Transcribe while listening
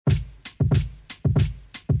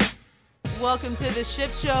Welcome to the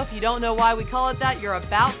ShipShow. If you don't know why we call it that, you're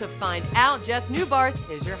about to find out. Jeff Neubarth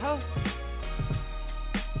is your host.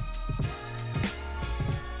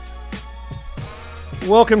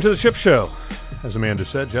 Welcome to the ShipShow. As Amanda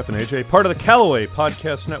said, Jeff and AJ, part of the Callaway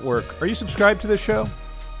Podcast Network. Are you subscribed to this show?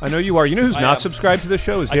 I know you are. You know who's not subscribed to this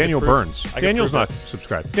show is Daniel Burns. Daniel's not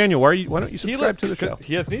subscribed. Daniel, why don't you subscribe to the show?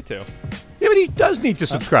 He does need to. Yeah, but he does need to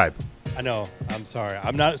subscribe. I know. I'm sorry.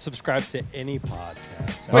 I'm not subscribed to any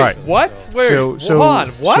podcast. Wait, what? Wait, hold on.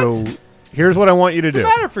 What? So here's what I want you to do.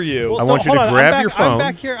 What's the matter for you? I want you to grab your phone. I'm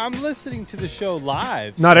back here. I'm listening to the show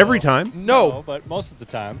live. Not every time. No, but most of the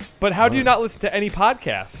time. But how do you not listen to any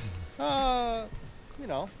podcasts? You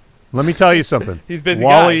know. Let me tell you something. He's busy.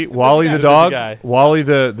 Wally the dog. Guy. Wally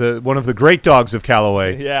the one of the great dogs of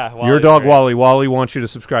Callaway. Yeah, your dog Wally. Wally wants you to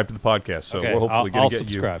subscribe to the podcast, so okay, we're hopefully going to get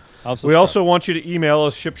subscribe. you. We also want you to email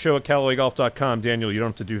us shipshow@callawaygolf.com. Daniel, you don't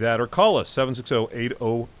have to do that, or call us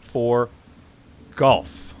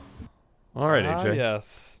 760-804-GOLF. All right, AJ.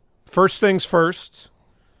 Yes. First things first.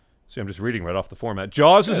 See, I'm just reading right off the format.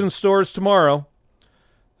 Jaws is in stores tomorrow,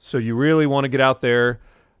 so you really want to get out there,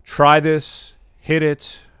 try this, hit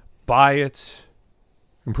it, buy it,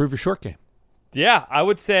 improve your short game. Yeah, I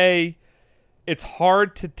would say it's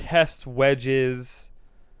hard to test wedges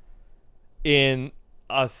in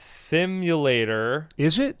a simulator.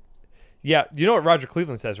 Is it? Yeah, you know what Roger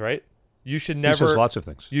Cleveland says, right? You should never. He says lots of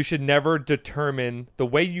things. You should never determine the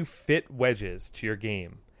way you fit wedges to your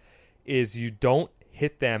game is you don't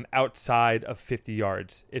hit them outside of 50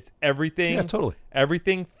 yards. It's everything. Yeah, totally.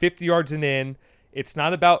 Everything 50 yards and in. It's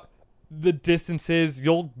not about the distances.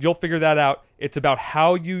 You'll figure that out. It's about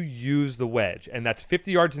how you use the wedge, and that's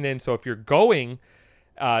 50 yards and in. So if you're going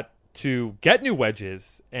to get new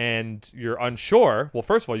wedges and you're unsure, well,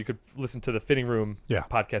 first of all, you could listen to the Fitting Room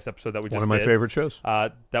podcast episode that we just did. One of my favorite shows.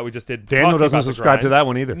 That we just did. Daniel doesn't subscribe to that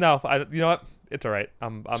one either. No, you know what? It's all right.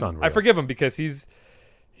 I forgive him because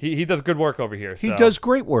he does good work over here. So. He does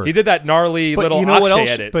great work. He did that gnarly little Akshay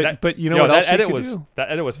edit. But you know what else he could do?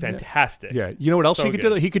 That edit was fantastic. Yeah. You know what else he could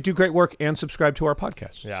do? He could do great work and subscribe to our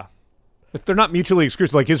podcast. Yeah. But they're not mutually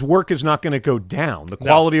exclusive. Like, his work is not going to go down. The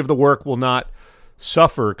quality of the work will not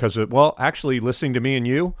suffer because of, well, actually, listening to me and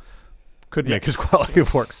you could make his quality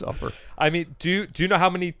of work suffer. I mean, do you know how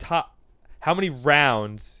many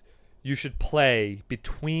rounds you should play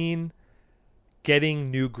between getting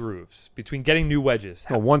new grooves, between getting new wedges?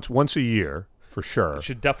 Well, once a year, for sure. It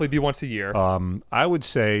should definitely be once a year. I would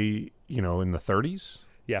say, in the 30s.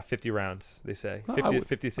 Yeah, 50 rounds, they say.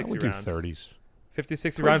 50, 60 I would rounds. do 30s. 50,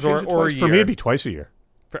 60 rounds or a year. For me, it'd be twice a year.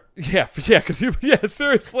 Because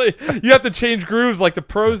seriously, you have to change grooves like the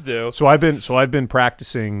pros do. So I've been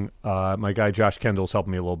practicing. My guy Josh Kendall's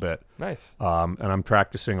helping me a little bit. Nice. And I'm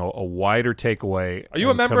practicing a wider takeaway. Are you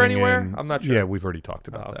a member anywhere? I'm not sure. Yeah, we've already talked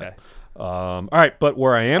about that. Okay. All right, but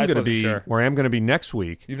where I am going to be next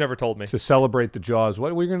week. You've never told me. To celebrate the Jaws.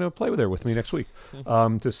 What are we going to play there with me next week?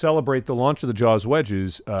 To celebrate the launch of the Jaws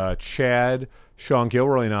wedges, Chad, Sean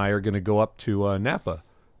Gilroy, and I are going to go up to Napa,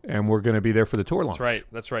 and we're going to be there for the tour launch.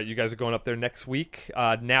 That's right. You guys are going up there next week.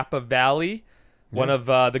 Napa Valley, one of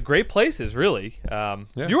the great places, really.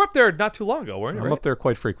 You were up there not too long ago, weren't you? I'm up there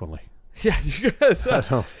quite frequently. Yeah, you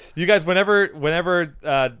guys. Whenever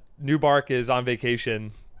Neubarth is on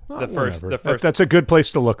vacation. The first. That's a good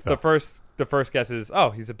place to look, though. The first guess is,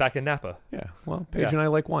 he's back in Napa. Yeah. Well, Paige and I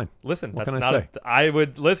like wine. Listen, what that's can I say? I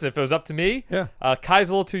would listen if it was up to me. Yeah. Kai's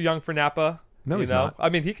a little too young for Napa. No, he's not. I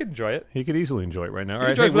mean, he could enjoy it. He could easily enjoy it right now.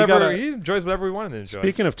 He enjoys whatever he wanted to enjoy.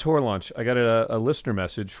 Speaking of tour launch, I got a listener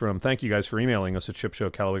message from. Thank you guys for emailing us at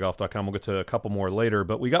shipshow@callawaygolf.com. We'll get to a couple more later,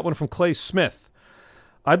 but we got one from Clay Smith.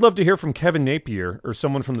 I'd love to hear from Kevin Napier or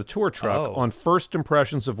someone from the tour truck on first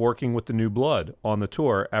impressions of working with the new blood on the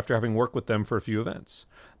tour after having worked with them for a few events.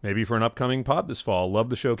 Maybe for an upcoming pod this fall.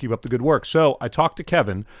 Love the show. Keep up the good work. So I talked to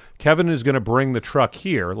Kevin. Kevin is going to bring the truck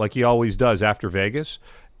here like he always does after Vegas,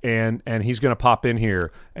 and he's going to pop in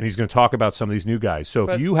here, and he's going to talk about some of these new guys. So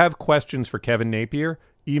if you have questions for Kevin Napier,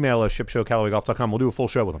 email us, shipshow@callawaygolf.com. We'll do a full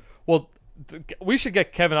show with him. Well, we should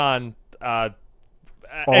get Kevin on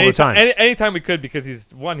all the time. Anytime we could, because he's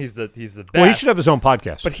the best. Well, he should have his own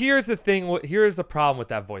podcast. But here's the thing. Here's the problem with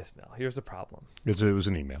that voicemail. Here's the problem. It was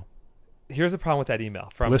an email. Here's the problem with that email.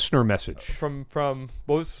 From listener message. From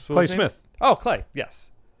what was Clay his name? Smith. Oh, Clay.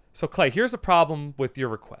 Yes. So Clay, here's the problem with your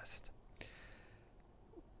request.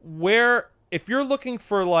 If you're looking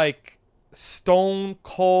for like stone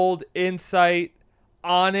cold insight,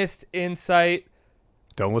 honest insight,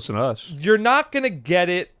 don't listen to us. You're not gonna get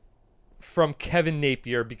it from Kevin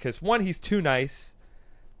Napier because, one, he's too nice.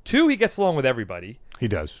 Two, he gets along with everybody. He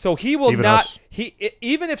does. So he will even not. Us.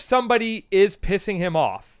 Even if somebody is pissing him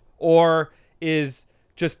off or is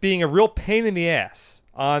just being a real pain in the ass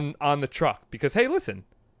on the truck. Because, hey, listen,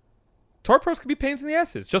 tour pros could be pains in the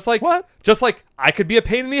asses. Just like I could be a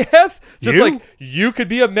pain in the ass. Just like you could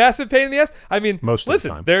be a massive pain in the ass. I mean, most of the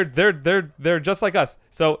time. They're just like us.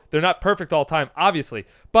 So they're not perfect all the time, obviously.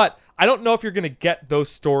 But I don't know if you're going to get those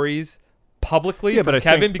stories publicly from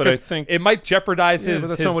Kevin, because it might jeopardize his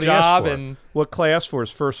job. And what Clay asked for is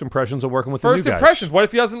first impressions of working with the new guys. First impressions. What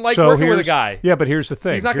if he doesn't like working with a guy? Yeah, but here's the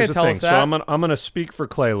thing. He's not going to tell us that. So I'm going to speak for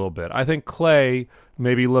Clay a little bit. I think Clay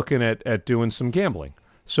may be looking at doing some gambling.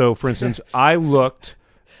 So, for instance, I looked,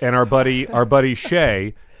 and our buddy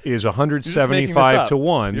Shay is 175 to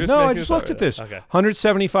 1. No, I just looked at this. Okay.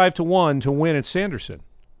 175 to 1 to win at Sanderson.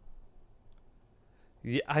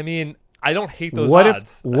 Yeah, I mean, I don't hate those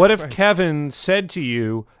odds. What if Kevin said to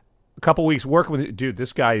you a couple weeks working with you, dude,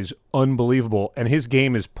 this guy is unbelievable, and his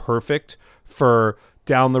game is perfect for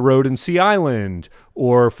down the road in Sea Island,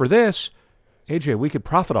 or for this, AJ, we could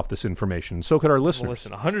profit off this information. So could our listeners. Well,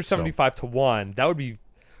 listen, 175 to 1, that would be...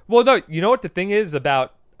 Well, no, you know what the thing is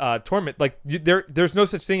about tournament? Like, there's no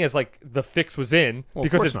such thing as, like, the fix was in,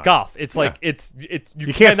 because it's golf. It's like, it's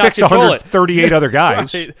you can't fix 138 other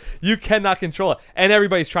guys. Right? You cannot control it. And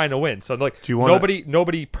everybody's trying to win. So, like,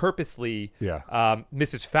 nobody purposely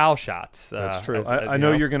misses foul shots. That's true. I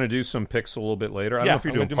know you're going to do some picks a little bit later. I don't know if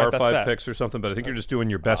you're doing par 5 picks or something, but I think you're just doing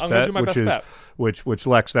your best bet, which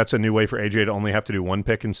Lex, that's a new way for AJ to only have to do one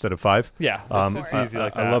pick instead of 5. Yeah, it's easy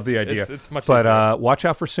like that. I love the idea. It's much easier. But watch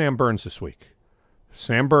out for Sam Burns this week.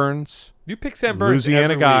 Sam Burns. You pick Sam Burns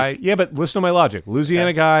Louisiana every guy. week. Yeah, but listen to my logic.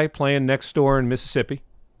 Louisiana guy playing next door in Mississippi.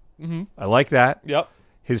 Mm-hmm. I like that. Yep.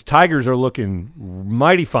 His Tigers are looking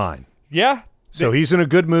mighty fine. Yeah. So he's in a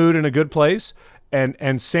good mood and a good place.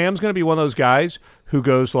 And Sam's going to be one of those guys who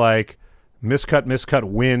goes like miscut,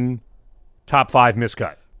 win, top 5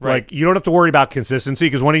 miscut. Right. Like, you don't have to worry about consistency,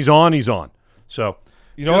 because when he's on, he's on. So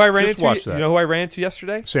You know who I ran into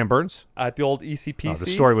yesterday? Sam Burns? At the old ECPC. Oh, the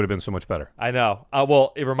story would have been so much better. I know.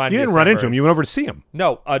 Well, it reminded me You of didn't Sam run into him. Burns. You went over to see him.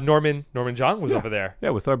 No, Norman Jong was over there. Yeah,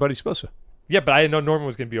 with our buddy Sposa. Yeah, but I didn't know Norman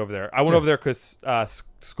was going to be over there. I went over there because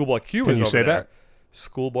Schoolboy Q was over there. Can you say that?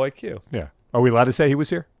 Schoolboy Q. Yeah. Are we allowed to say he was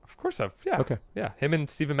here? Of course yeah. Okay. Yeah, him and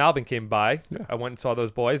Stephen Malbin came by. Yeah. I went and saw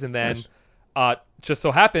those boys, and then just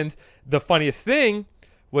so happened, the funniest thing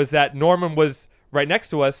was that Norman was right next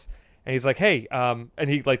to us, and he's like, "Hey," and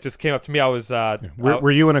he like just came up to me. I was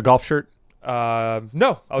were you in a golf shirt?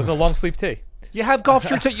 No, I was in a long sleeve tee. You have golf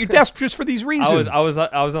shirts at your desk just for these reasons. I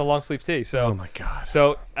was in a long sleeve tee. So oh my god.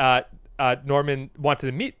 So Norman wanted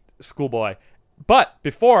to meet Schoolboy, but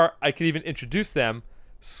before I could even introduce them,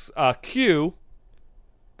 Q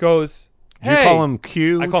goes. Did you call him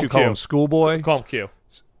Q? I call him Q. Call him Schoolboy? I call him Q.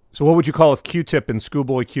 So what would you call if Q-Tip and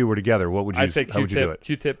Schoolboy Q were together? What would you? I'd say Q-Tip. How would you do it?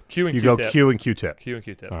 Q-Tip. Q and you Q-Tip. You go Q and Q-Tip. Q and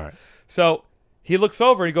Q-Tip. All right. So he looks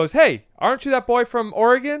over and he goes, "Hey, aren't you that boy from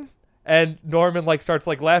Oregon?" And Norman like starts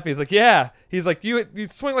like laughing. He's like, "Yeah." He's like, "You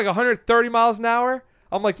swing like 130 miles an hour."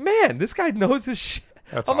 I'm like, "Man, this guy knows his shit."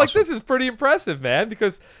 That's I'm awesome. like, "This is pretty impressive, man."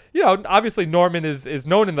 Because obviously Norman is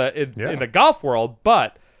known in the golf world,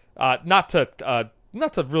 but not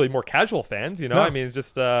to really more casual fans. No. I mean, it's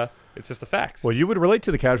just the facts. Well, you would relate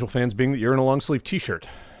to the casual fans, being that you're in a long sleeve T-shirt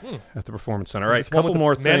at the Performance Center. All right, couple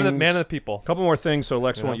more things. Man of the people. Couple more things, so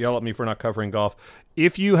Lex won't yell at me for not covering golf.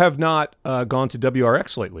 If you have not gone to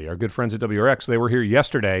WRX lately, our good friends at WRX, they were here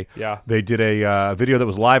yesterday. Yeah. They did a video that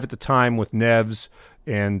was live at the time with Nevs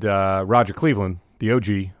and Roger Cleveland, the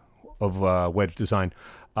OG of wedge design.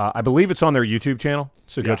 I believe it's on their YouTube channel,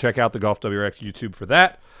 so go check out the Golf WRX YouTube for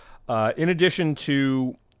that. In addition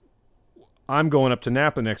to, I'm going up to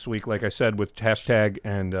Napa next week, like I said, with hashtag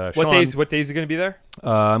and Sean. What days are you going to be there?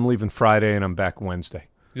 I'm leaving Friday and I'm back Wednesday.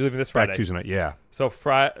 You're leaving this Friday? Back Tuesday night, yeah. So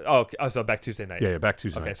Friday. Oh, so back Tuesday night. Yeah, back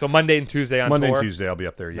Tuesday night. Okay, so Monday and Tuesday on Monday tour? and Tuesday I'll be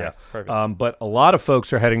up there, yeah. Yes, perfect. But a lot of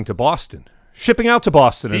folks are heading to Boston. Shipping out to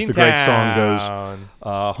Boston, as the great song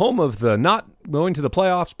goes. Home of the not going to the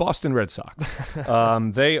playoffs Boston Red Sox.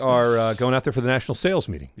 They are going out there for the national sales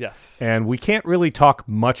meeting. Yes. And we can't really talk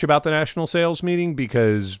much about the national sales meeting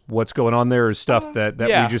because what's going on there is stuff that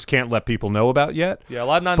we just can't let people know about yet. Yeah, a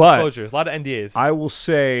lot of non-disclosures, a lot of NDAs. I will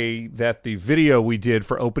say that the video we did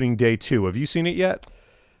for opening day 2, have you seen it yet?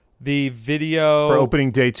 The video? For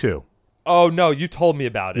opening day 2. Oh, no, you told me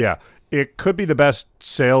about it. Yeah. It could be the best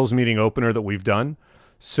sales meeting opener that we've done.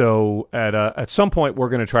 So at some point, we're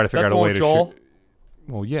going to try to figure out a way to Joel?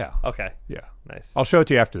 Well, yeah. Okay. Yeah. Nice. I'll show it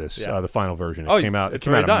to you after this, the final version. It came out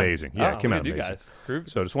amazing. Yeah, it came out amazing. Guys.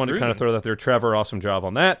 So just wanted to kind of throw that there. Trevor, awesome job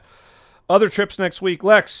on that. Other trips next week.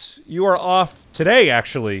 Lex, you are off today,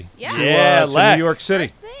 actually. Yeah. To Lex. New York City.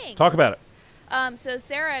 First thing. Talk about it. So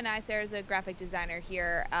Sarah's a graphic designer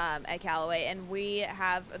here at Callaway, and we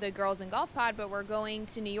have the Girls in Golf Pod, but we're going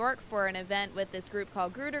to New York for an event with this group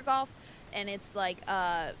called Gruder Golf, and it's like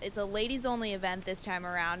it's a ladies-only event this time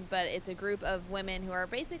around, but it's a group of women who are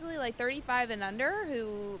basically like 35 and under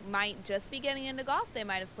who might just be getting into golf. They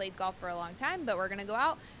might have played golf for a long time, but we're going to go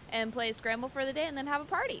out and play a scramble for the day and then have a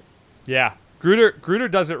party. Yeah. Gruder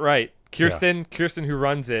does it right. Kirsten, who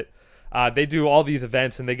runs it, they do all these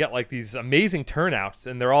events, and they get like these amazing turnouts,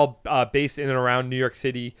 and they're all based in and around New York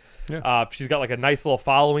City. Yeah. She's got like a nice little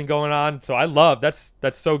following going on, so I love that's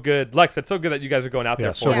so good. Lex, that's so good that you guys are going out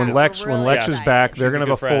there. So when Lex is back, they're going to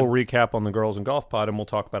have a full friend. recap on the Girls in Golf Pod, and we'll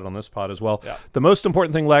talk about it on this pod as well. Yeah. The most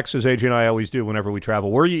important thing, Lex, is AJ and I always do whenever we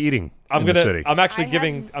travel. Where are you eating in the city? I'm actually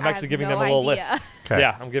giving them a little list. Okay.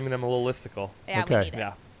 Yeah, I'm giving them a little listicle. Yeah, Okay. we need it.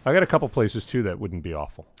 Yeah. I got a couple places too that wouldn't be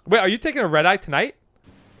awful. Wait, are you taking a red eye tonight?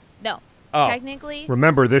 No. Oh. Technically,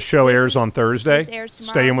 Remember, this show airs on Thursday. this airs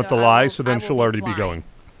tomorrow, Stay in with so the I lie, will- so I then will she'll be already be flying. going.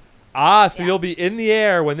 So Yeah. you'll be in the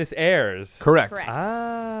air when this airs. Correct. Correct.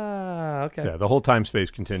 Okay. Yeah, the whole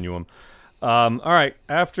time-space continuum. All right,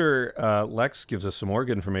 after Lex gives us some more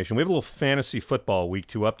good information, we have a little fantasy football week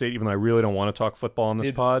 2 update, even though I really don't want to talk football on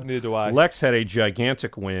this pod. Neither do I. Lex had a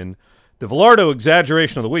gigantic win. The Velardo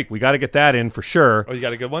exaggeration of the week. We got to get that in for sure. Oh, you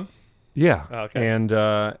got a good one? Yeah. Oh, okay. And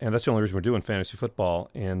that's the only reason we're doing fantasy football.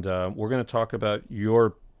 And we're going to talk about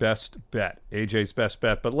your best bet, AJ's best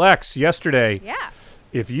bet. But Lex, yesterday, Yeah.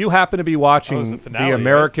 if you happen to be watching the finale, the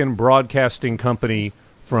American Broadcasting Company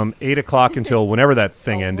from 8 o'clock until whenever that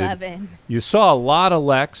thing ended, 11. you saw a lot of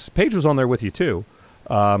Lex. Paige was on there with you, too.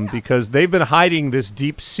 Because they've been hiding this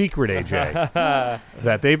deep secret, AJ.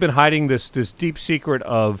 that they've been hiding this deep secret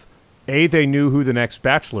of, A, they knew who the next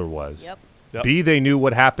Bachelor was. Yep. Yep. B, they knew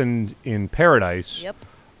what happened in Paradise. Yep.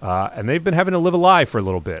 And they've been having to live a lie for a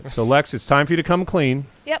little bit. So, Lex, it's time for you to come clean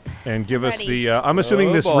Yep. and give us Ready. the. I'm assuming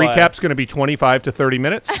Oh, this boy. recap's going to be 25 to 30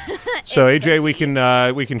 minutes. So, AJ, we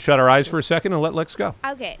can shut our eyes for a second and let Lex go.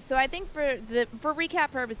 Okay, so I think for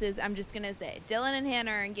recap purposes, I'm just gonna say Dylan and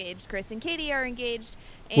Hannah are engaged, Chris and Katie are engaged.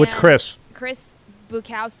 And Which Chris? Chris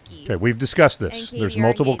Bukowski. Okay, we've discussed And this. Katie There's are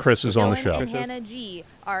multiple engaged. Chris's on the Dylan show. and Chris's. Hannah G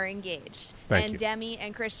are engaged. Thank and you. Demi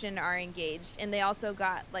and Christian are engaged. And they also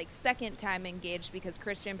got like second time engaged because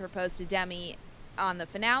Christian proposed to Demi on the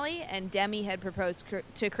finale, and Demi had proposed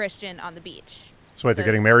to Christian on the beach. So, wait, they're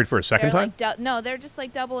getting married for a second They're time? like no, they're just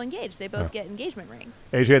like double engaged. They both get engagement rings.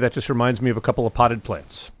 AJ, that just reminds me of a couple of potted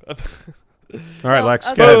plants. All right, So, Lex,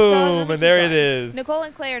 okay, go ahead. so let me Boom, keep and there it going. is. Nicole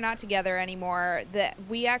and Clay are not together anymore. That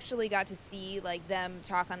we actually got to see like them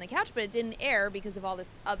talk on the couch, but it didn't air because of all this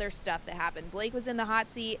other stuff that happened. Blake was in the hot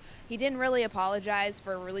seat. He didn't really apologize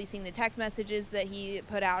for releasing the text messages that he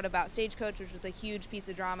put out about Stagecoach, which was a huge piece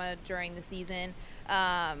of drama during the season.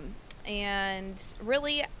 And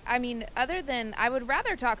really, I mean, other than I would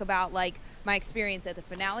rather talk about like my experience at the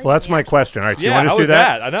finale. Well, than that's the my actual question. All right, so you Yeah, want us how to do was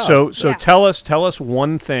that? that? I know. So Yeah. tell us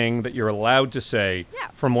one thing that you're allowed to say Yeah.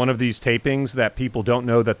 from one of these tapings that people don't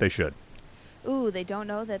know that they should. Ooh, they don't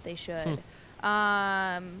know that they should.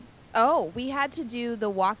 Hmm. We had to do the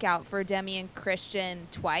walkout for Demi and Christian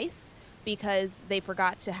twice because they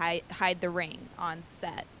forgot to hide the ring on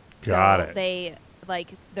set. Got so it. They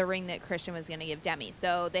like the ring that Christian was going to give Demi,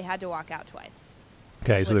 so they had to walk out twice.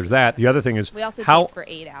 Okay, so there's that. The other thing is We also how taped for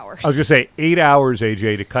 8 hours. I was going to say 8 hours,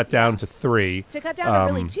 AJ, to cut down to 3. to cut down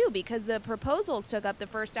to really 2 because the proposals took up the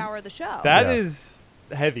first hour of the show. That Yeah. is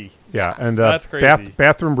heavy. Yeah, and That's crazy.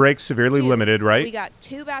 bathroom breaks severely 2. limited, right? We got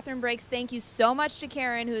 2 bathroom breaks. Thank you so much to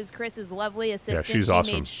Karen, who is Chris's lovely assistant. she's she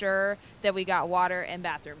awesome. made sure that we got water and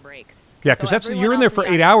bathroom breaks. Yeah, because So that's everyone you're in there else for the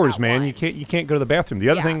 8 audience hours, got man. one. You can't go to the bathroom. The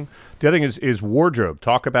other Yeah. thing is wardrobe.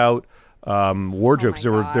 Talk about wardrobe. 'cause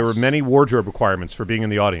Oh my there were gosh. many wardrobe requirements for being in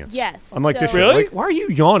the audience. Yes, Unlike this so- year. Really? Why are you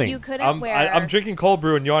yawning? You couldn't wear. I'm drinking cold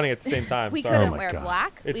brew and yawning at the same time. We Sorry. couldn't my wear God.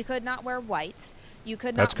 black. We It's- could not wear white. You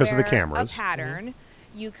could That's not 'cause of wear the cameras. a pattern.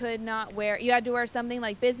 You could not wear. You had to wear something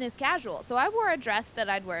like business casual. So I wore a dress that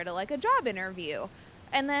I'd wear to like a job interview.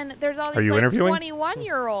 And then there's all Are these you like interviewing?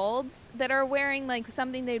 21-year-olds that are wearing like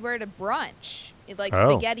something they'd wear to brunch, like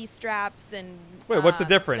Oh. spaghetti straps and Wait, what's the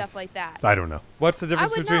difference? stuff like that. I don't know. What's the I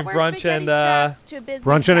difference would between not wear brunch spaghetti and straps to business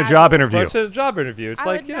Brunch and a casual. job interview. brunch and a job interview? It's I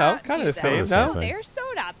like would you know, not kind do of the that. same. Same No, thing. They're so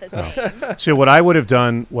not the same. So what I would have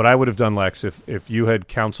done, Lex, if you had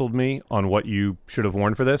counseled me on what you should have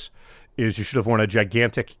worn for this, is you should have worn a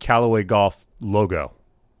gigantic Callaway Golf logo.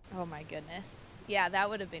 Oh my goodness. Yeah, that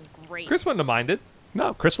would have been great. Chris wouldn't have minded.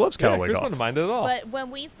 No, Chris loves Yeah, Callaway Chris Golf. wouldn't have minded at all. But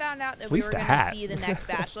when we found out that At we least were the going hat. to see the next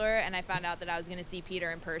Bachelor, and I found out that I was going to see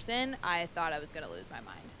Peter in person, I thought I was going to lose my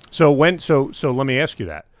mind. So let me ask you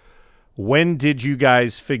that. When did you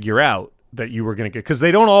guys figure out that you were going to get? Because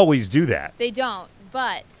they don't always do that. They don't,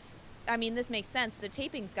 but I mean, this makes sense. The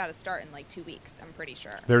taping's got to start in like 2 weeks. I'm pretty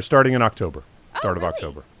sure. They're starting in October. Oh, Start of really?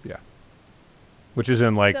 October. Yeah. Which is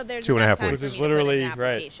in like So there's 2.5 enough time weeks. for Which is me to put in literally- an right.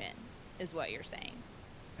 application, is what you're saying.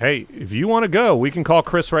 Hey, if you want to go, we can call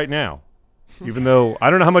Chris right now. Even though I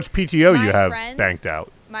don't know how much PTO My you have friends- banked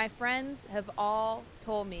out. My friends have all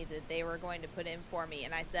told me that they were going to put in for me,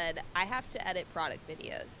 and I said I have to edit product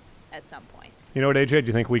videos at some point. You know what, AJ? Do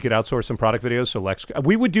you think we could outsource some product videos so Lex?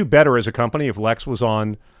 We would do better as a company if Lex was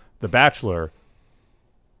on The Bachelor.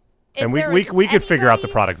 If And there we was could figure out the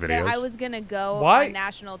anybody product that videos. I was gonna go Why? on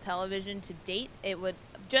national television to date. It would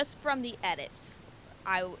just from the edit.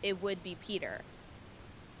 It would be Peter.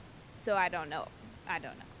 So I don't know.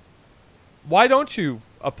 Why don't you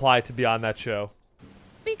apply to be on that show?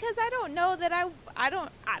 Because I don't know that I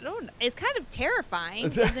don't. It's kind of terrifying,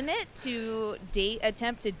 isn't it, to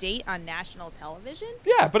attempt to date on national television?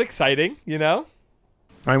 Yeah, but exciting, you know?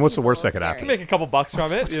 I mean, what's the It's a worst that little could scary. happen? Can make a couple bucks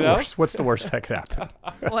from it, What's you the know? worst? What's the worst that could happen?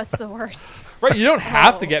 What's the worst? Right, you don't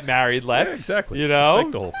have to Oh. get married, Lex. Yeah, exactly. You Just know?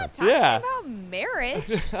 make the whole thing. Talking Yeah. about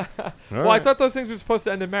marriage. All Well, I right. thought those things were supposed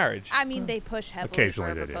to end in marriage. I mean, they push heavily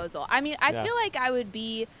Occasionally for they a do. proposal. I mean, I Yeah. feel like I would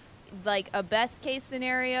be like a best case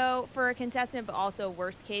scenario for a contestant, but also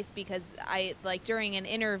worst case because I like during an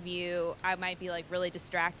interview I might be like really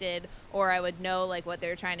distracted, or I would know like what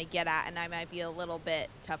they're trying to get at, and I might be a little bit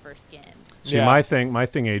tougher skinned. See, Yeah. my thing,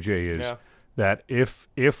 AJ, is Yeah. that if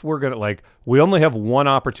we're gonna like, we only have one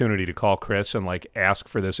opportunity to call Chris and like ask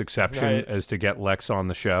for this exception Right. as to get Lex on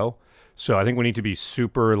the show. So I think we need to be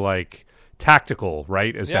super like tactical,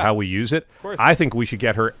 right, as to Yeah. how we use it. course. I think we should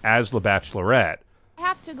get her as La Bachelorette. I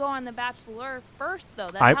have to go on The Bachelor first, though.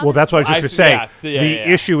 That's Well, that's what I was just I going to see, say. yeah. Yeah, the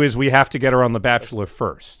yeah. issue is we have to get her on The Bachelor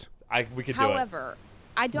first. We could do it. However,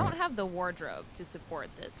 I don't have the wardrobe to support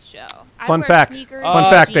this show. I Fun wear fact. sneakers Fun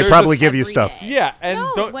and fact, they jeans probably give you every stuff. day. Yeah, and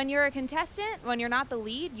no, don't. when you're a contestant, when you're not the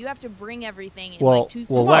lead, you have to bring everything in Well- like 2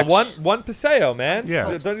 well, suitcases. Lex- one paseo, man.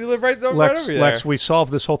 Yeah. Don't you live right over Lex, there? Lex, we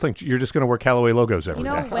solved this whole thing. You're just going to wear Callaway logos every You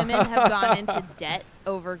day. know, women have gone into debt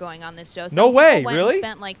over going on this show. Some No people way, went really? And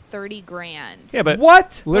spent like 30 grand. Yeah, but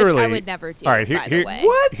What? literally, Which I would never do. All right, by the way.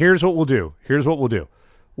 What? Here's what we'll do.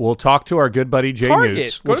 We'll talk to our good buddy Jay Target.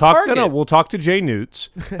 Newts. Go We'll to talk. Target. No, we'll talk to Jay Newts,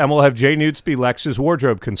 and we'll have Jay Newts be Lex's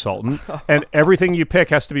wardrobe consultant, and everything you pick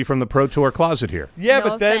has to be from the Pro Tour closet here. Yeah,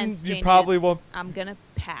 No but then offense, you Jane probably Newts. won't. I'm gonna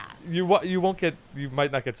pass. You won't get. You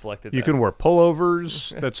might not get selected. You then. can wear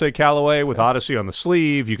pullovers that say Callaway with Odyssey on the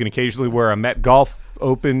sleeve. You can occasionally wear a Met Golf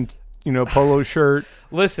Open, polo shirt,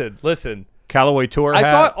 Listen. Callaway Tour I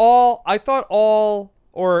hat. thought all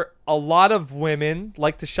or a lot of women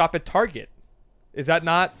like to shop at Target. Is that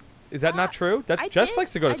not true? I Jess did.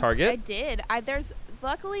 likes to go to I Target. did. There's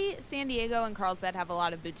luckily San Diego and Carlsbad have a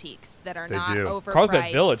lot of boutiques that are They not do. overpriced.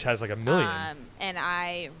 Carlsbad Village has like a million. And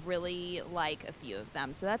I really like a few of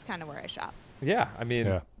them, so that's kind of where I shop. Yeah, I mean,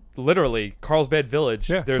 Yeah. literally Carlsbad Village.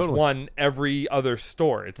 Yeah, there's totally. one every other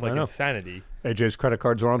store. It's I like know. insanity. AJ's credit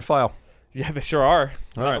cards are on file. Yeah, they sure are.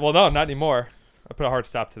 All right. Well, no, not anymore. I put a hard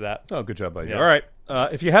stop to that. Oh, good job by you. Yeah. All right.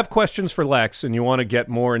 If you have questions for Lex and you want to get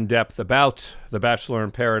more in depth about the Bachelor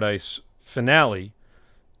in Paradise finale,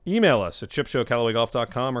 email us at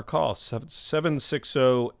shipshowcallawaygolf.com or call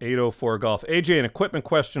 760-804-GOLF. AJ, an equipment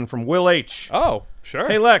question from Will H. Oh, sure.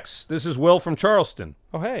 Hey, Lex, this is Will from Charleston.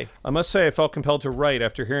 Oh, hey. I must say I felt compelled to write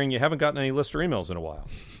after hearing you haven't gotten any listener emails in a while.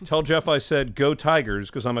 Tell Jeff I said go Tigers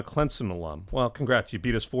because I'm a Clemson alum. Well, congrats. You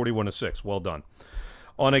beat us 41-6. Well done.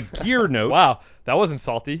 On a gear note... Wow, that wasn't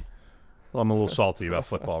salty. Well, I'm a little salty about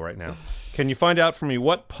football right now. Can you find out for me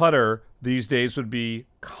what putter these days would be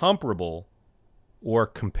comparable or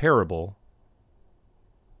comparable?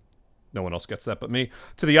 No one else gets that but me.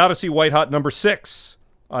 To the Odyssey White Hot number 6.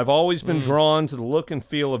 I've always been drawn to the look and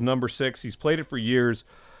feel of number 6. He's played it for years.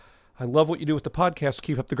 I love what you do with the podcast.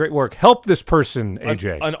 Keep up the great work. Help this person,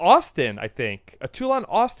 AJ. An Austin, I think. A Toulon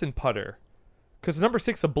Austin putter. Because number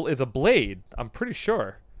 6 is a blade, I'm pretty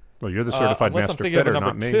sure. Well, you're the certified unless master I'm thinking fitter, of a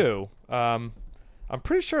not number me. 2. I'm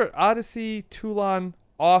pretty sure Odyssey, Toulon,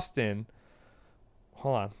 Austin.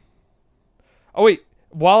 Hold on. Oh wait,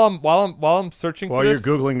 while I'm searching While for you're this,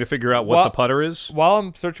 Googling to figure out what While- the putter is. while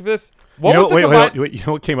I'm searching for this, You what know, was the wait, combined- wait, you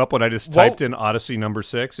know what came up when I just What- typed in Odyssey number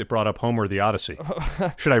 6? It brought up Homer the Odyssey.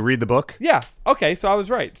 Should I read the book? Yeah. Okay, so I was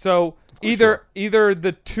right. So either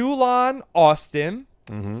the Toulon Austin,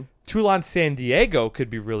 Toulon San Diego could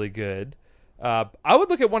be really good. I would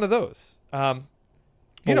look at one of those.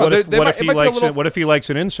 You know, what if, they what might- if it he might be a likes little- it? What if he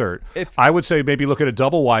likes an insert? If- I would say maybe look at a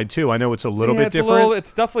double wide too. I know it's a little Yeah, bit it's different.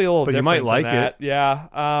 it's definitely a little but you different. might than like that. it.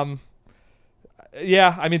 Yeah.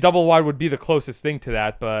 Yeah. I mean, double wide would be the closest thing to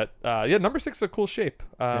that, but yeah, number 6 is a cool shape.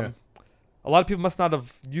 Yeah. A lot of people must not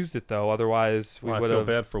have used it though. Otherwise, we Well, I would feel have.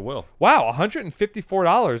 bad for Will. Wow,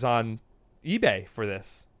 $154 on eBay for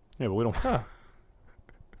this. Yeah, but we don't.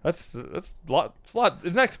 That's a lot. It's a lot.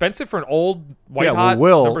 Isn't that expensive for an old white Yeah, hot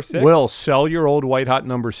well, number 6? Will sell your old white hot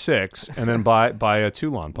number 6 and then buy a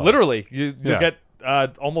Toulon pup. Literally, you Yeah. get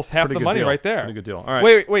almost half Pretty the good money deal. right there. Pretty good deal. All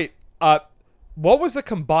right. Wait. What was the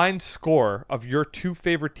combined score of your 2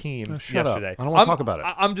 favorite teams shut up. yesterday? I don't wanna talk about it.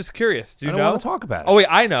 I'm just curious. Do you I don't know? want to talk about it. Oh wait,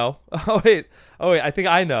 I know. Oh wait, I think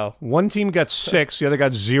I know. One team got 6, the other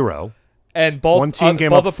got 0. And both One team gave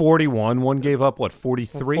both up 41, one gave up,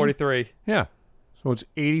 43? 43. Yeah. So it's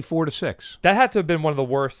 84-6. That had to have been one of the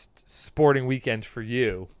worst sporting weekends for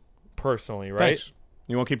you, personally, right? Thanks.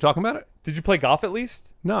 You want to keep talking about it? Did you play golf at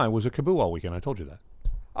least? No, I was at Kaboo all weekend. I told you that.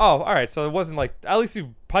 Oh, all right. So it wasn't like, at least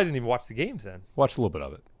you probably didn't even watch the games then. Watched a little bit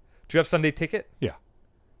of it. Do you have Sunday ticket? Yeah.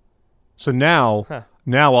 So now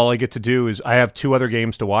all I get to do is I have 2 other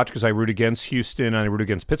games to watch because I root against Houston and I root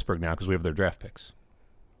against Pittsburgh now because we have their draft picks.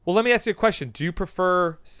 Well, let me ask you a question. Do you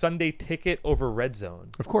prefer Sunday ticket over Red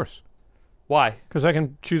Zone? Of course. Why? Because I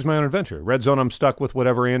can choose my own adventure. Red Zone, I'm stuck with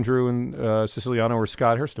whatever Andrew and Siciliano or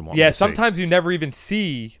Scott Hurston want. Yeah, sometimes you never even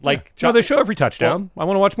see, like... No, they show every touchdown. I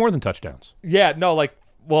want to watch more than touchdowns. Yeah, no, like,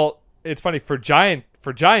 well, it's funny, for Giants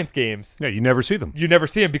games, Yeah, you never see them. you never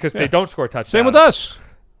see them because they don't score touchdowns. Same with us.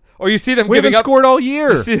 Or you see them We giving haven't up... scored all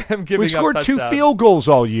year. You see them giving We up scored 2 touchdowns. field goals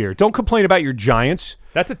all year. Don't complain about your Giants.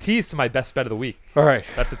 That's a tease to my best bet of the week. All right.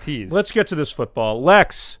 That's a tease. Let's get to this football.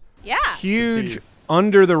 Lex, Yeah. huge Tease.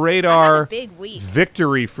 under the I had radar a big week.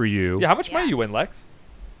 victory for you. Yeah, how much money Yeah. you win, Lex?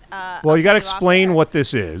 Well, you got to I'll tell you off explain air. what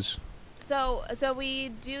this is. So we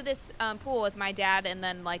do this pool with my dad and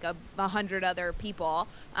then like 100 other people.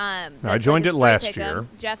 I that's joined like a it straight last pick'em. year.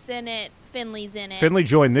 Jeff's in it. Finley's in it. Finley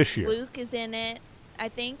joined this year. Luke is in it, I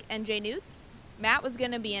think, and Jay Newts. Matt was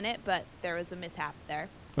gonna be in it, but there was a mishap there.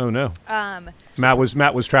 Oh no, Um, Matt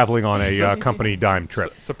was traveling on a company dime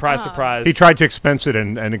trip. Surprise, surprise. He tried to expense it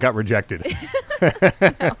and it got rejected.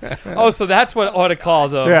 Oh, so that's what it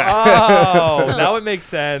calls him. Yeah. Oh, now it makes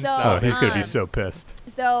sense. So- Now Oh, it he's makes gonna be Um, so pissed.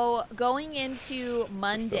 so going into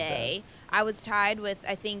Monday, I was tied with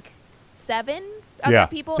I think 7 other Yeah,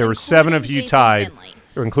 people. there were 7 of including you Jason tied, Finley.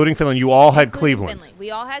 including Finley. You all had Including Cleveland. Finley.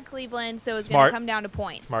 We all had Cleveland, so it was going Smart. to come down to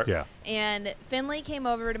points. Smart. Yeah. And Finley came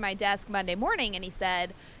over to my desk Monday morning and he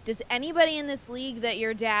said, "Does anybody in this league that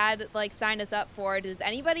your dad like signed us up for, does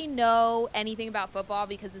anybody know anything about football?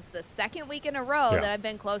 Because it's the second week in a row Yeah. that I've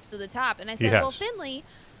been close to the top." And I He said, has. "Well, Finley,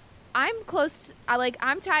 I'm close.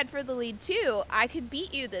 I'm tied for the lead too. I could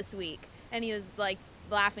beat you this week." And he was like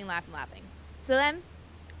laughing. So then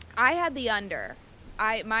I had the under.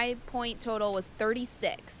 My point total was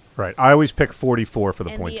 36. Right. I always pick 44 for the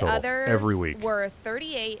And point the total others every week. were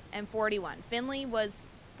 38 and 41. Finley was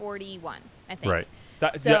 41, I think. Right.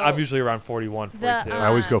 Yeah, I'm usually around 41, 42. I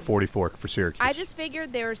always go 44 for Syracuse. I just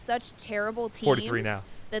figured they were such terrible teams 43 now.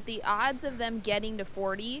 that the odds of them getting to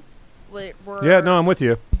 40 were yeah, no, I'm with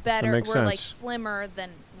you. better, That makes were like sense. slimmer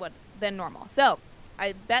than normal. So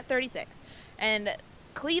I bet 36. And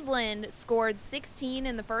Cleveland scored 16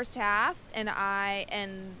 in the first half, and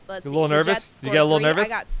let's see, You a little the nervous? Jets You get a little scored 3. nervous? I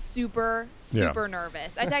got super Yeah.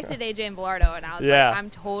 nervous. I texted AJ and Velardo, and I was Yeah. like, I'm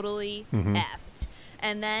totally Mhm. effed.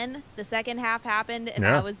 And then the second half happened, and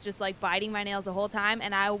Yeah. I was just like biting my nails the whole time,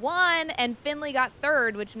 and I won, and Finley got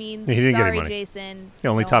third, which means He didn't get any sorry, money. Jason. Yeah,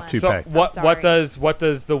 only no top one. two So pay. what sorry.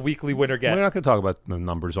 does the weekly winner get? We're not going to talk about the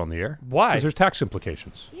numbers on the air. Why? Because there's tax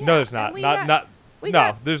implications. Yeah, No, there's and not. we Not got- not. we No,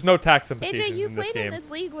 got- there's no tax implications AJ, you in this played game. in this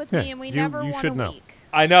league with Yeah, me, and we you- never you won should a know. week.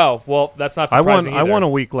 I know. Well, that's not I surprising won either. a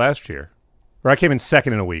week last year. Or I came in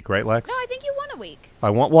second in a week, right, Lex? No, I think you won a week.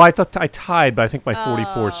 I thought I tied, but I think my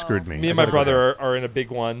 44 screwed me. Me I and my gotta go there. brother are in a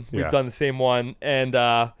big one. Yeah. We've done the same one, and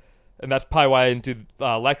that's probably why I didn't do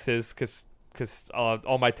Lex's, because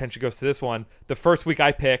all my attention goes to this one. The first week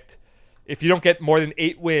I picked, if you don't get more than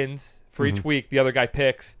 8 wins for each week, the other guy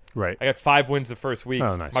picks. Right. I got 5 wins the first week.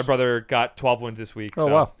 Oh, nice. My brother got 12 wins this week. Oh,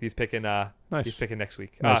 so wow. He's picking. Nice. He's picking next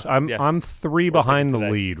week. Nice. Yeah. I'm 3 We're behind the picking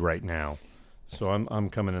today. lead right now, so I'm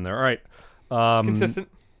coming in there. All right. Consistent.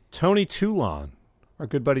 Tony Toulon, our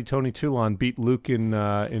good buddy Tony Toulon, beat Luke in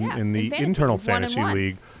the in fantasy. internal He's 1-1. fantasy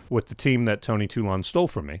league with the team that Tony Toulon stole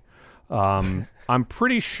from me. I'm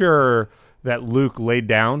pretty sure that Luke laid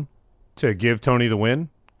down to give Tony the win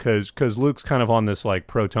because Luke's kind of on this like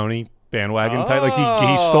pro Tony bandwagon type. Like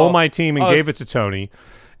he stole my team and Oh, gave it to Tony,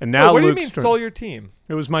 and now what do you Luke's mean stole your team?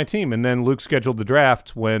 It was my team, and then Luke scheduled the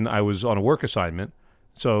draft when I was on a work assignment,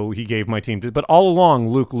 so he gave my team to. But all along,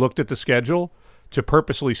 Luke looked at the schedule to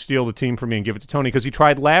purposely steal the team from me and give it to Tony because he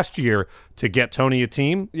tried last year to get Tony a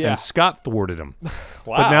team, and Scott thwarted him.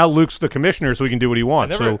 Wow. But now Luke's the commissioner, so he can do what he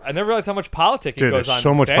wants. I never realized how much politicking dude, goes there's on.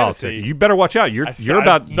 so much fantasy. politicking. You better watch out. You're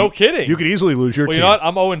about no kidding. You could easily lose your well, team. You know what?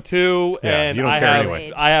 I'm 0-2, and you don't care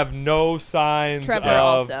anyway. I have no signs Trevor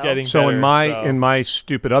of also. getting So better. in my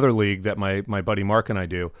stupid other league that my buddy Mark and I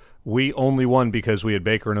do, we only won because we had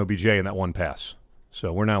Baker and OBJ in that one pass.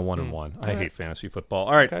 So we're now 1-1. I hate fantasy football.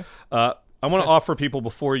 All right, Okay. I want to offer people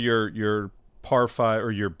before your par five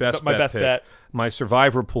or your best my bet best pick, bet. my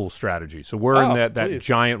survivor pool strategy. So we're in that please.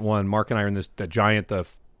 giant one. Mark and I are in that giant, the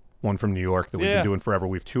one from New York that we've been doing forever.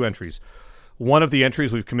 We have 2 entries. One of the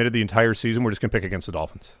entries we've committed the entire season. We're just gonna pick against the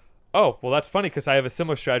Dolphins. Oh, well, that's funny because I have a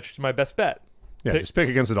similar strategy to my best bet. Yeah, just pick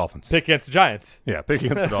against the Dolphins. Pick against the Giants. Yeah, pick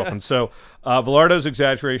against the Dolphins. So Velardo's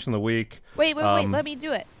exaggeration of the week. Wait. Let me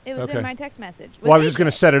do it. It was in my text message. Well, I was just going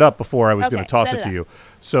to set it up before I was going to toss set it it to up. you.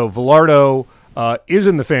 So Velardo is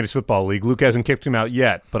in the fantasy football league. Luke hasn't kicked him out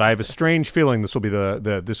yet, but I have a strange feeling this will be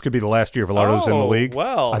this could be the last year Velardo's in the league.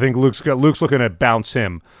 Well. I think Luke's looking to bounce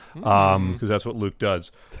him because that's what Luke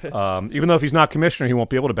does. Even though if he's not commissioner, he won't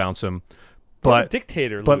be able to bounce him. But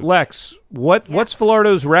dictator. But Luke. Lex, what's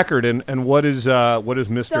Velardo's record and what is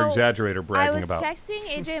Mr. So, Exaggerator bragging about? I was texting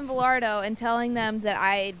AJ and Velardo and telling them that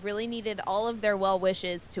I really needed all of their well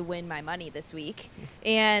wishes to win my money this week.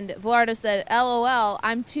 And Velardo said, "LOL,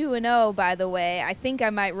 I'm 2-0 by the way. I think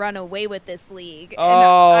I might run away with this league."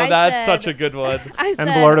 Oh, and that's such a good one. I said, And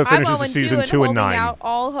Velardo I'm finishes the 0-2 season and 2-9. holding out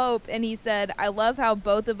all hope. And he said, "I love how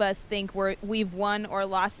both of us think we've won or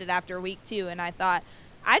lost it after week 2." And I thought,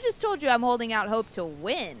 I just told you I'm holding out hope to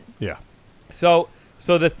win. Yeah. So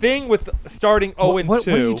the thing with starting 0-2. What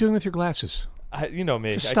are you doing with your glasses? You know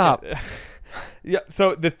me. Just stop. Yeah.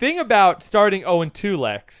 So the thing about starting 0-2,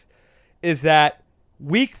 Lex, is that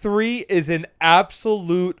week 3 is an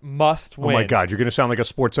absolute must-win. Oh my God, you're going to sound like a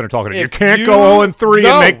Sports Center talking to you. You If can't go 0-3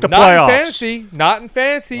 and make the playoffs. Not in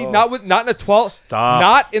fantasy. Oh. Not in a 12. Stop.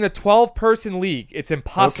 Not in a 12-person league. It's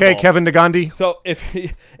impossible. Okay, Kevin DeGandhi. So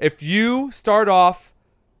if you start off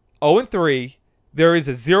 0-3, there is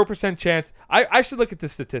a 0% chance. I should look at the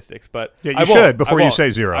statistics, but Yeah, you I won't. should before I you won't.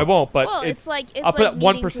 say 0. I won't, but Well, it's like I'll put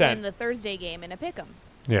needing 1%. to win the Thursday game in a pick'em.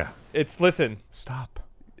 Yeah. Listen, Stop.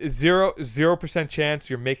 0% chance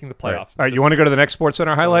you're making the playoffs. All right, you want to go to the next Sports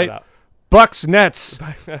Center highlight? out. Bucks Nets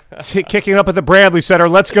kicking up at the Bradley Center.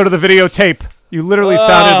 Let's go to the videotape. You literally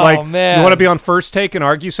sounded like man. you want to be on First Take and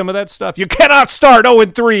argue some of that stuff. You cannot start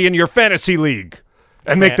 0-3 in your fantasy league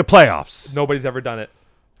and make the playoffs. Nobody's ever done it.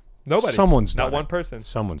 Nobody. Someone's done Not it. one person.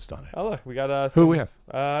 Someone's done it. Oh, look, we got Who we have?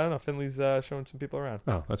 I don't know. Finley's showing some people around.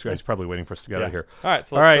 Oh, that's great. He's probably waiting for us to get out of here. All right,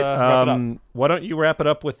 so All let's right. wrap it up. Why don't you wrap it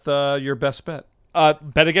up with your best bet?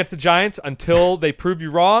 Bet against the Giants until they prove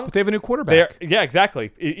you wrong. But they have a new quarterback. Yeah,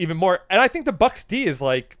 exactly. Even more. And I think the Bucks D is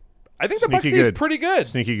like, I think the Bucks D is pretty good.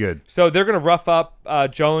 Sneaky good. So they're going to rough up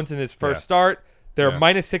Jones in his first start. They're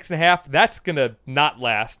minus 6.5. That's going to not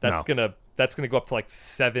last. That's going to go up to like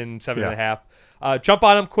 7.5. Jump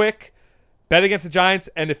on them quick. Bet against the Giants.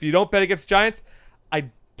 And if you don't bet against the Giants, I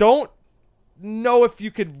don't know if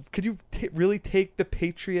you could you really take the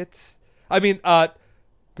Patriots? I mean, The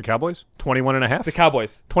Cowboys? 21.5? the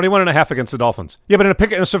Cowboys. 21.5 against the Dolphins. Yeah, but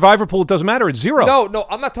in a survivor pool, it doesn't matter. It's 0. No,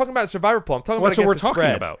 I'm not talking about a survivor pool. I'm talking Well, that's about what against we're the talking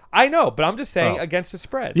spread. about. I know, but I'm just saying Oh. against the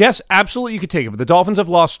spread. Yes, absolutely, you could take it. But the Dolphins have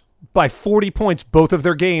lost by 40 points both of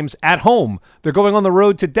their games at home. They're going on the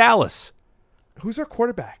road to Dallas. Who's our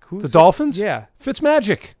quarterback? The Dolphins? Yeah.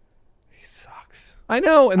 Fitzmagic. He sucks. I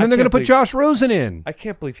know. And then they're going to can't put believe- Josh Rosen in I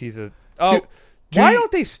can't believe he's a. Oh, do why you-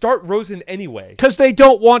 don't they start Rosen anyway? because they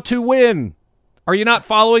don't want to win. Are you not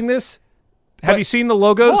following this? Have you seen the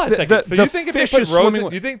logos? Hold on a second. So you think if they fish put is swimming-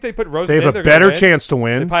 Rosen, you think they put Rosen they have in, a they're gonna better win? chance to They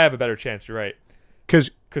win probably have a better chance. You're right. because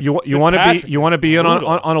 'Cause you want to Fitzpatrick be in is brutal.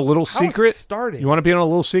 on a little How is he secret. starting? You want to be in on a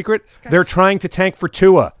little secret. guy's- They're trying to tank for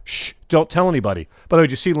Tua. Shh! Don't tell anybody. By the way,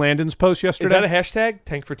 did you see Landon's post yesterday? Is that a hashtag?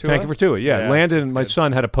 Tank for Tua. Tank for Tua, yeah. Landon, my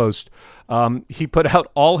son, had a post. He put out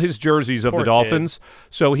all his jerseys of Poor the Dolphins.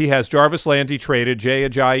 So he has Jarvis Landry traded, Jay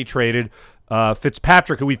Ajayi traded,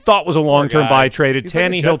 Fitzpatrick, who we thought was a long-term guy. buy, traded, He's like a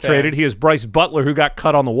Tannehill Jet fan. traded. He has Bryce Butler, who got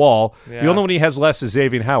cut on the wall. Yeah. The only one he has less is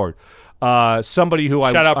Xavier Howard. Somebody who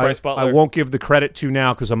Shout out Bryce I Butler. won't give the credit to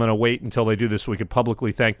now because I'm going to wait until they do this so we can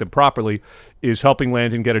publicly thank them properly, is helping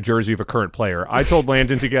Landon get a jersey of a current player. I told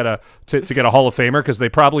Landon to get a Hall of Famer because they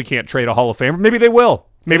probably can't trade a Hall of Famer. Maybe they will.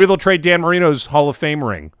 Maybe they'll trade Dan Marino's Hall of Fame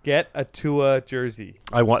ring. Get a Tua jersey.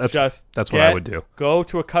 That's what I would do. Go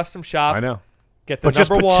to a custom shop. I know. Get the But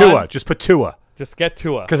just number put one. Tua. Just put Tua. Just get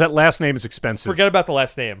Tua. Because that last name is expensive. Forget about the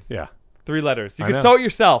last name. Yeah. 3 letters. You I can know. sew it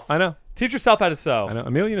yourself. I know. Teach yourself how to sew. I know.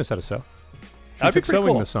 Amelia knows how to sew. That'd be took pretty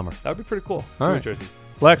sewing cool. this summer. That would be pretty cool. All Sewing right. jersey.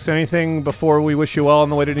 Lex, anything before we wish you well on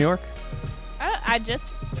the way to New York? I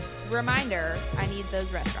just reminder. I need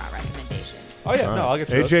those restaurant recommendations. Oh yeah, All no, right. I'll get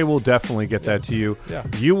you. AJ will definitely get that to you. Yeah.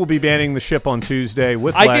 You will be banning the ship on Tuesday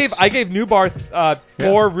with I Lex. gave Neubarth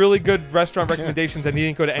 4 really good restaurant recommendations, and he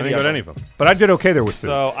didn't go to I any didn't of go to them. any of them, but I did okay there with food.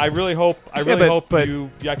 So I really hope but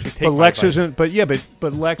you actually take. But my Lex advice. isn't.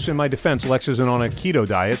 But Lex, in my defense, Lex isn't on a keto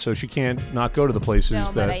diet, so she can't not go to the places No,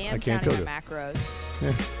 that but I am can't go counting to. the macros.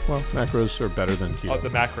 Yeah, well, macros are better than keto. Oh, the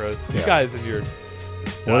macros. Yeah. You guys and your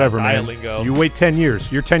Whatever, diet man. lingo. You wait 10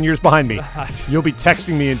 years. You're 10 years behind me. You'll be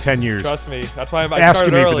texting me in 10 years, Trust me. That's why I asking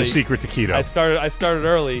started me early. for the secret to keto. I started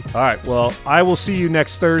early. All right. Well, I will see you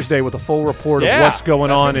next Thursday with a full report Yeah, of what's going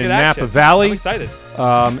that's on gonna in get action. Napa Valley. I'm excited.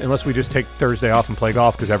 Unless we just take Thursday off and play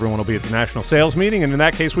golf because everyone will be at the national sales meeting, and in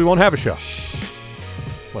that case, we won't have a show.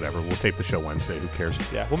 Whatever. We'll tape the show Wednesday. Who cares?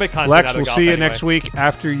 Yeah, we'll make content Lex, out of we'll golf see you anyway. next week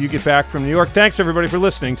after you get back from New York. Thanks, everybody, for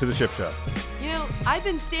listening to The Ship Show. You know, I've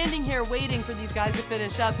been standing here waiting for these guys to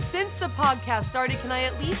finish up since the podcast started. Can I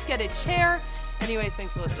at least get a chair? Anyways,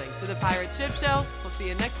 thanks for listening to the Pirate Ship Show. We'll see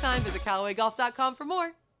you next time. Visit CallawayGolf.com for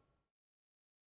more.